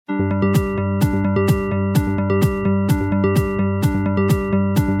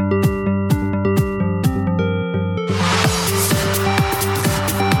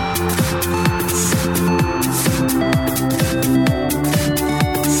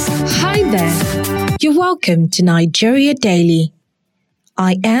there. You're welcome to Nigeria Daily.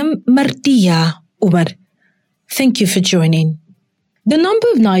 I am Mardia Umar. Thank you for joining. The number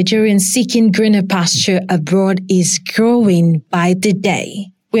of Nigerians seeking greener pasture abroad is growing by the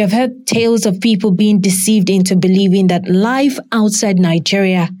day. We have heard tales of people being deceived into believing that life outside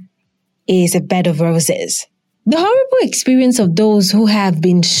Nigeria is a bed of roses. The horrible experience of those who have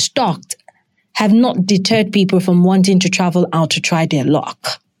been stalked have not deterred people from wanting to travel out to try their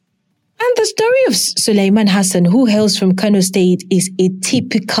luck. And the story of Suleiman Hassan, who hails from Kano State, is a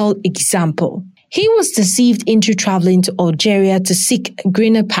typical example. He was deceived into traveling to Algeria to seek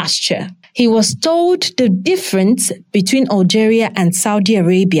greener pasture. He was told the difference between Algeria and Saudi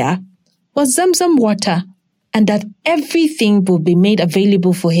Arabia was Zamzam water and that everything will be made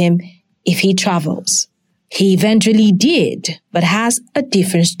available for him if he travels. He eventually did, but has a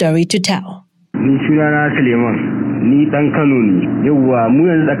different story to tell. Ni sunana Suleiman, ni dan Kano ne. Yawwa mu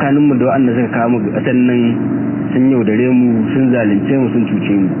yanzu tsakanin mu da wanda suka kawo mu kasan nan sun yaudare mu, sun zalunce mu, sun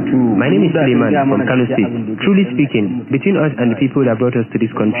cuce mu. My name is Suleiman from Kano State. Truly speaking, between us and the people that brought us to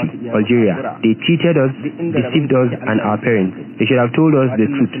this country, Algeria, they cheated us, deceived us and our parents. They should have told us the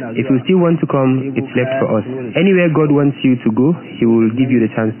truth. If you still want to come, it's left for us. Anywhere God wants you to go, He will give you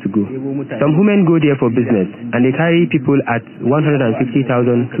the chance to go. Some women go there for business and they carry people at 150,000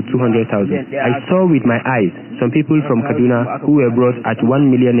 to 200,000. I saw with my eyes some people from Kaduna who were brought at 1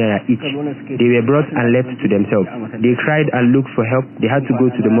 million naira each. They were brought and left to themselves. They cried and looked for help. They had to go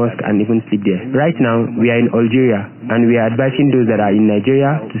to the mosque and even sleep there. Right now, we are in Algeria and we are advising those that are in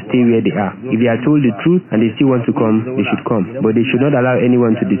Nigeria to stay where they are. If they are told the truth and they still want to come, they should come. But they should not allow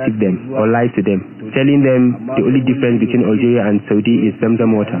anyone to deceive them or lie to them, telling them the only difference between Algeria and Saudi is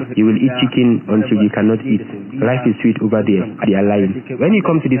Zamzam water. You will eat chicken until you cannot eat. Life is sweet over there. They are lying. When you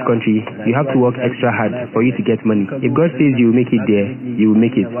come to this country, you have to work extra hard for you to get money. If God says you will make it there, you will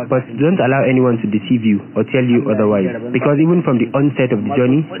make it. But don't allow anyone to deceive you or tell you otherwise. Because even from the onset of the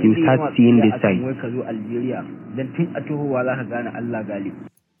journey, you start seeing this sign.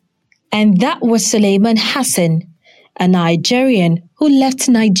 And that was Suleiman Hassan, a Nigerian who left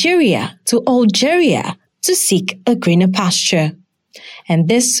Nigeria to Algeria to seek a greener pasture. And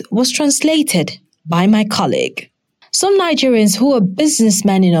this was translated by my colleague. Some Nigerians who are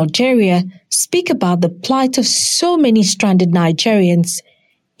businessmen in Algeria speak about the plight of so many stranded Nigerians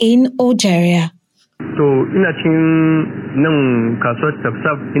in Algeria. To ina cikin nan kasuwar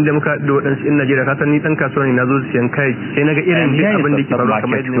Tsaf inda muka da waɗansu in Najeriya ka san ni dan kasuwa ne nazo siyan kai sai naga irin abin da ke faruwa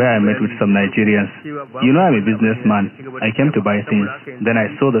kamar where I met with some Nigerians. You know I'm a businessman. I came to buy things. Then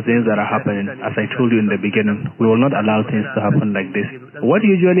I saw the things that are happening. As I told you in the beginning, we will not allow things to happen like this. What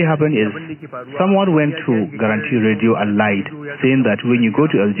usually happens is someone went to Guarantee Radio and lied, saying that when you go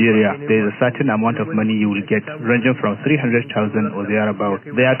to Algeria, there is a certain amount of money you will get, ranging from 300,000 or thereabout.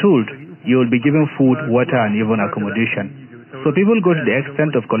 They are told you will be given food, water, and even accommodation. So people go to the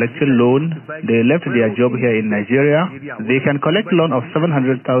extent of collecting loan. They left their job here in Nigeria. They can collect loan of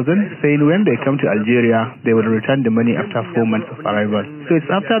 700,000, saying when they come to Algeria, they will return the money after 4 months of arrival. So it's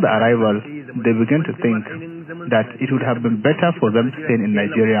after the arrival, they begin to think that it would have been better for them to stay in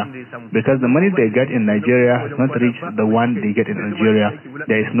Nigeria because the money they get in Nigeria has not reached the one they get in Algeria.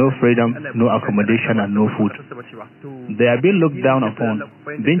 There is no freedom, no accommodation, and no food. They are being looked down upon,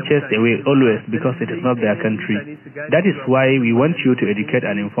 being chased away always because it is not their country. That is why we want you to educate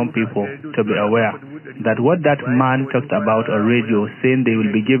and inform people to be aware that what that man talked about on radio, saying they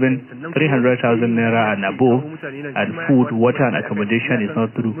will be given 300,000 naira and above, and food, water, and accommodation is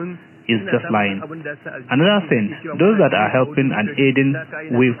not true. Is just lying. Another thing, those that are helping and aiding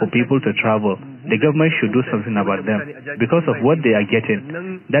way for people to travel, the government should do something about them because of what they are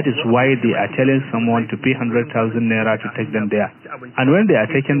getting. That is why they are telling someone to pay 100,000 naira to take them there. And when they are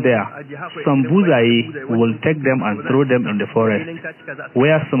taken there, some buzaye will take them and throw them in the forest,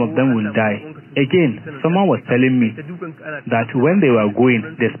 where some of them will die. Again, someone was telling me that when they were going,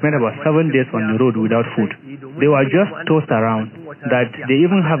 they spent about 7 days on the road without food. They were just tossed around, that they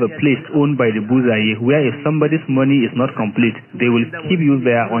even have a place owned by the buzaye where if somebody's money is not complete, they will keep you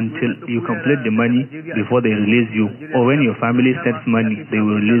there until you complete the money before they release you. Or when your family sends money, they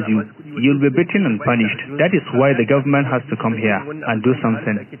will release you. You'll be beaten and punished. That is why the government has to come here and do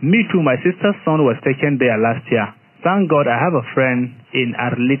something. Me too, my sister's son was taken there last year. Thank God I have a friend in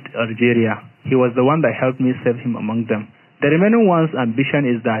Arlit, Algeria. He was the one that helped me save him among them. The remaining one's ambition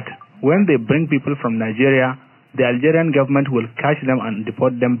is that when they bring people from Nigeria, the Algerian government will catch them and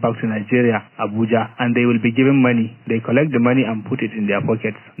deport them back to Nigeria, Abuja, and they will be given money. They collect the money and put it in their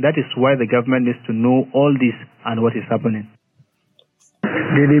pockets. That is why the government needs to know all this and what is happening.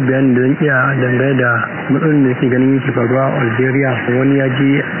 daidai bayanin da zan iya dangane da matsalolin da ke ganin yake faruwa a Algeria wani ya je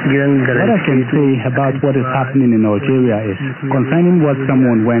gidan What I can say about what is happening in Algeria is concerning what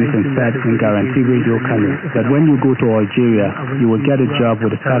someone went and said in Guarantee Radio Kano, that when you go to Algeria, you will get a job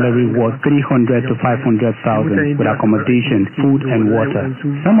with a salary worth 300 to 500,000 with accommodation, food and water.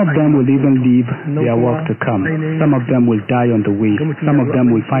 Some of them will even leave their work to come. Some of them will die on the way. Some of them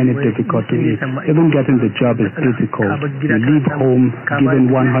will find it difficult to eat. Even getting the job is difficult. You leave home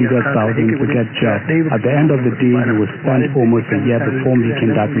given 100,000 to get job. At the end of the day, you will spend almost a year before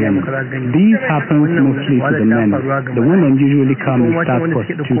making that money. These happens mostly to the men. The women usually come and start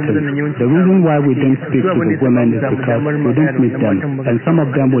prostituting. The reason why we don't speak to the women is because we don't meet them, and some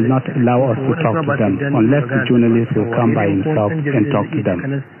of them will not allow us to talk to them unless the journalist will come by himself and talk to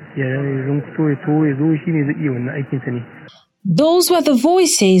them. Those were the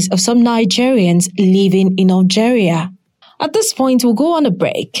voices of some Nigerians living in Algeria. At this point, we'll go on a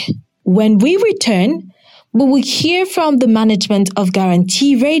break. When we return, we will hear from the management of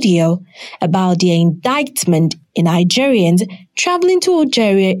Guarantee Radio about their indictment in Nigerians traveling to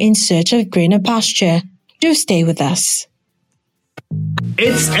Algeria in search of greener pasture. Do stay with us.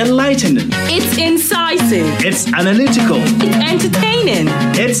 It's enlightening. It's incisive. It's analytical. It's entertaining.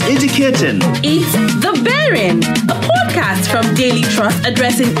 It's educating. It's The Bearing, a podcast from Daily Trust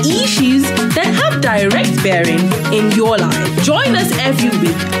addressing issues that have direct bearing in your life. Join us every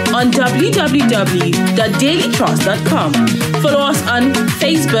week on www.dailytrust.com. Follow us on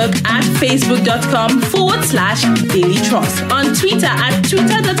Facebook at facebook.com/Daily Trust, on Twitter at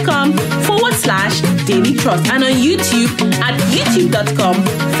twitter.com/Daily Trust, and on YouTube at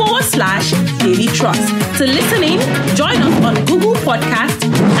youtube.com/Daily Trust. To listen in, join us on Google Podcast,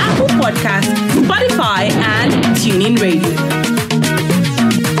 Apple Podcast, Spotify, and TuneIn Radio.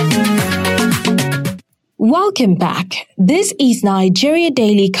 Welcome back. This is Nigeria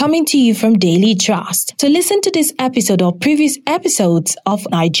Daily coming to you from Daily Trust. To listen to this episode or previous episodes of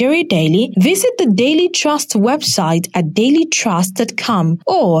Nigeria Daily, visit the Daily Trust website at dailytrust.com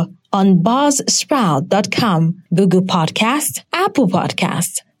or on buzzsprout.com, Google Podcast, Apple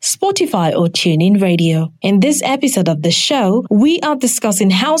Podcast, Spotify, or TuneIn Radio. In this episode of the show, we are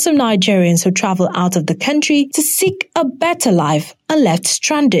discussing how some Nigerians who travel out of the country to seek a better life are left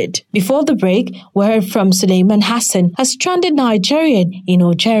stranded. Before the break, we heard from Suleiman Hassan, a stranded Nigerian in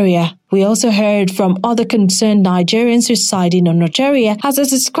Algeria. We also heard from other concerned Nigerians residing in Algeria as they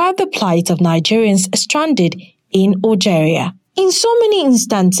described the plight of Nigerians stranded in Algeria. In so many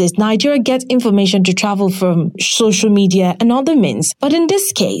instances, Nigeria gets information to travel from social media and other means. But in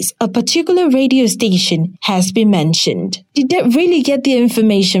this case, a particular radio station has been mentioned. Did they really get the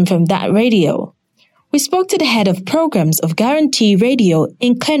information from that radio? We spoke to the head of programs of Guarantee Radio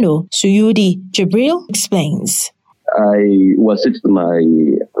in Kano, Suyudi Jibril explains. I was with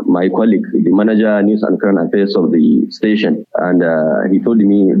my colleague, the manager, news and current affairs of the station, and he told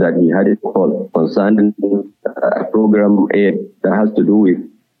me that he had a call concerning a program that has to do with,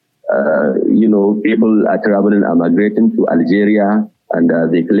 people are traveling and migrating to Algeria, and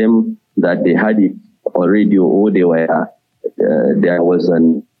they claim that they had it on radio or there was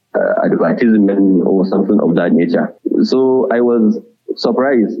an advertisement or something of that nature. So I was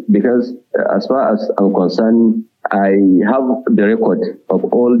surprised because as far as I'm concerned, I have the record of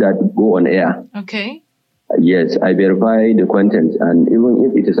all that go on air. Okay. Yes, I verify the content, and even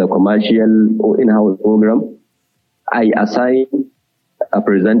if it is a commercial or in-house program, I assign a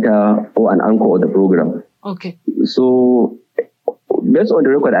presenter or an anchor of the program. Okay. So, based on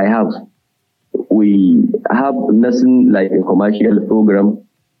the record I have, we have nothing like a commercial program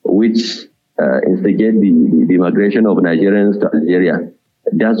which instigate the migration of Nigerians to Algeria.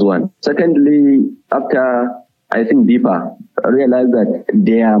 That's one. Secondly, after I think deeper, I realized that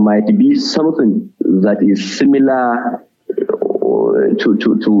there might be something that is similar to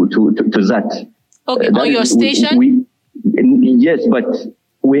that. Okay, on your station? Yes, but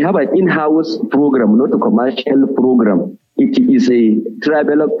we have an in-house program, not a commercial program. It is a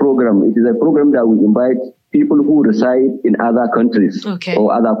traveler program. It is a program that we invite people who reside in other countries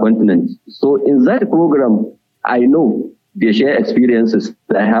or other continents. So in that program, I know they share experiences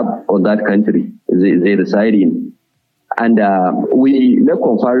that I have on that country they reside in. And we make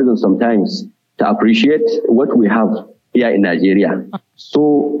comparisons sometimes to appreciate what we have here in Nigeria.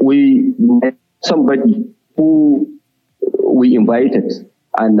 So we met somebody who we invited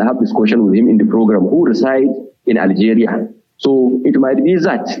and have discussion with him in the program who reside in Algeria. So it might be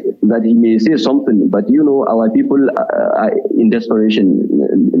that he may say something, but our people are in desperation.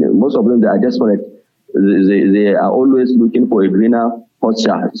 Most of them, they are desperate. They are always looking for a greener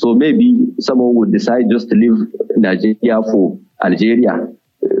posture. So maybe someone would decide just to leave Nigeria for Algeria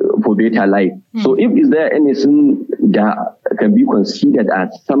for better life. So if is there anything that can be considered as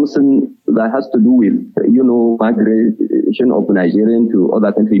something that has to do with, migration of Nigerians to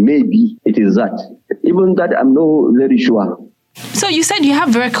other countries, maybe it is that. Even that, I'm not very sure. So you said you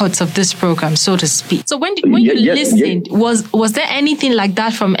have records of this program, so to speak. So when you listened, was there anything like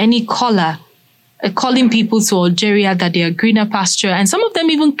that from any caller calling people to Algeria that they are greener pasture? And some of them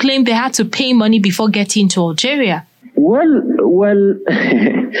even claimed they had to pay money before getting to Algeria. Well,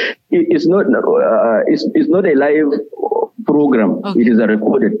 it's not a live program. Okay. It is a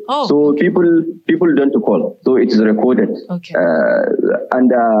recorded. Oh. So people don't call. So it is recorded. Okay.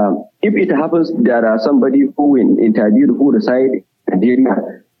 And if it happens, there are somebody who interviewed who reside in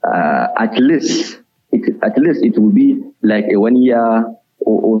Nigeria, at least it will be like a 1 year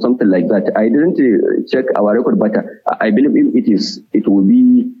or something like that. I didn't check our record, but I believe it will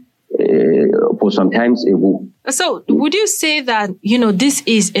be for some times ago. So would you say that, this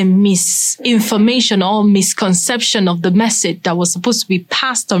is a misinformation or misconception of the message that was supposed to be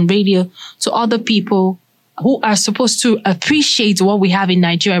passed on radio to other people who are supposed to appreciate what we have in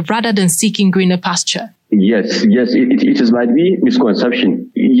Nigeria rather than seeking greener pasture? Yes, it might be misconception.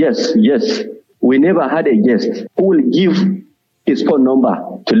 Yes. We never had a guest who will give his phone number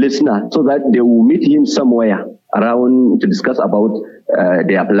to listener so that they will meet him somewhere around to discuss about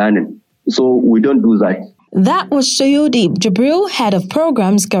their planning. So we don't do that. That was Soyodi Jabril, head of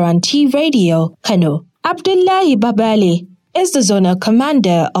programs Guarantee Radio, Kano. Abdullahi Babale is the zonal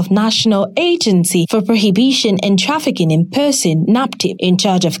commander of National Agency for Prohibition and Trafficking in Person, NAPTIP, in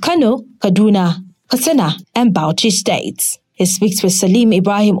charge of Kano, Kaduna, Katsina, and Bauchi states. He speaks with Salim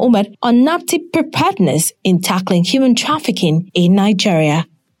Ibrahim Umar on NAPTIP preparedness in tackling human trafficking in Nigeria.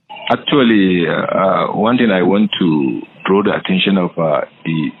 Actually, one thing I want to draw the attention of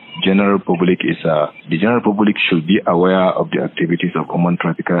the general public is the general public should be aware of the activities of human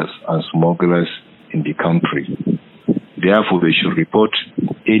traffickers and smugglers in the country. Therefore, they should report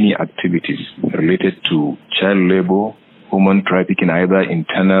any activities related to child labor, human trafficking, either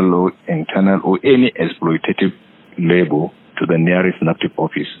internal or any exploitative labor, to the nearest NAPTIP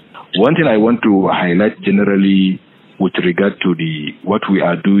office. One thing I want to highlight generally with regard to what we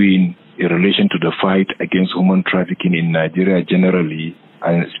are doing in relation to the fight against human trafficking in Nigeria generally,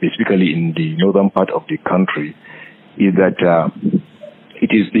 and specifically in the northern part of the country, is that it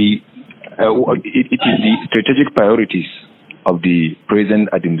is the strategic priorities of the present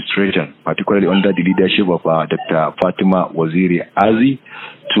administration, particularly under the leadership of Dr. Fatima Waziri Azi,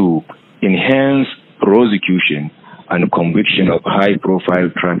 to enhance prosecution and conviction of high-profile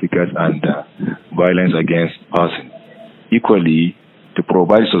traffickers and violence against persons. Equally, to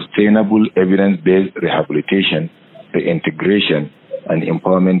provide sustainable evidence-based rehabilitation, reintegration, and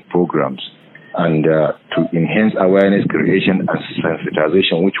empowerment programs, and to enhance awareness creation and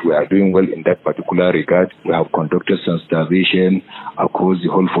sensitization, which we are doing well in that particular regard. We have conducted sensitization across the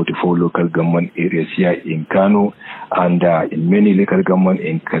whole 44 local government areas here in Kano and in many local government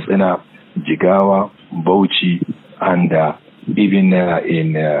in Katsina, Jigawa, Bauchi, and even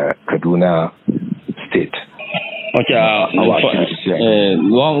in Kaduna State. Okay,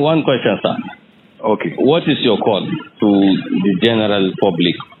 one question, sir. Okay. What is your call to the general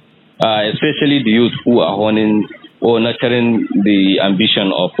public, especially the youth who are honing or nurturing the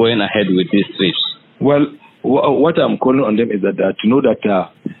ambition of going ahead with these trips? Well, what I'm calling on them is that to know that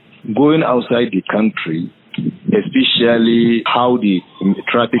going outside the country, especially how the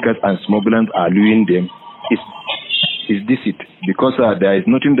traffickers and smugglers are luring them, is deceit, because there is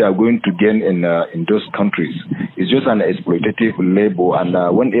nothing they are going to gain in those countries. It's just an exploitative labor, and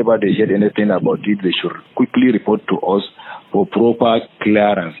whenever they hear anything about it, they should quickly report to us for proper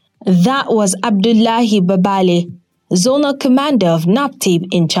clearance. That was Abdullahi Babale, Zonal Commander of NAPTIP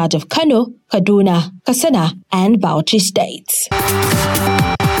in charge of Kano, Kaduna, Katsina, and Bauchi states.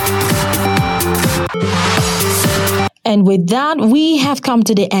 And with that, we have come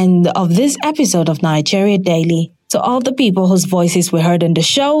to the end of this episode of Nigeria Daily. To all the people whose voices were heard on the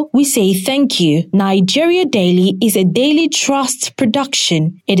show, we say thank you. Nigeria Daily is a Daily Trust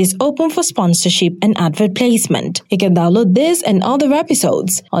production. It is open for sponsorship and advert placement. You can download this and other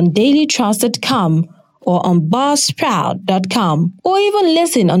episodes on dailytrust.com or on buzzsprout.com, or even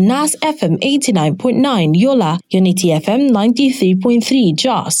listen on NAS FM 89.9 Yola, Unity FM 93.3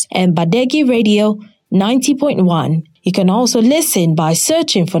 Jos, and Badegi Radio 90.1. You can also listen by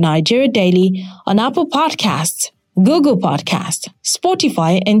searching for Nigeria Daily on Apple Podcasts, Google Podcasts,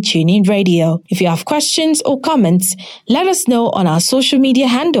 Spotify, and TuneIn Radio. If you have questions or comments, let us know on our social media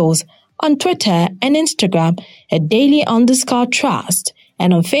handles on Twitter and Instagram at daily_trust,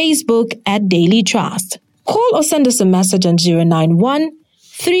 and on Facebook at Daily Trust. Call or send us a message on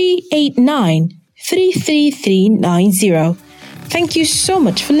 091-389-33390. Thank you so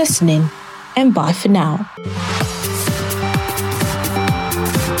much for listening, and bye for now.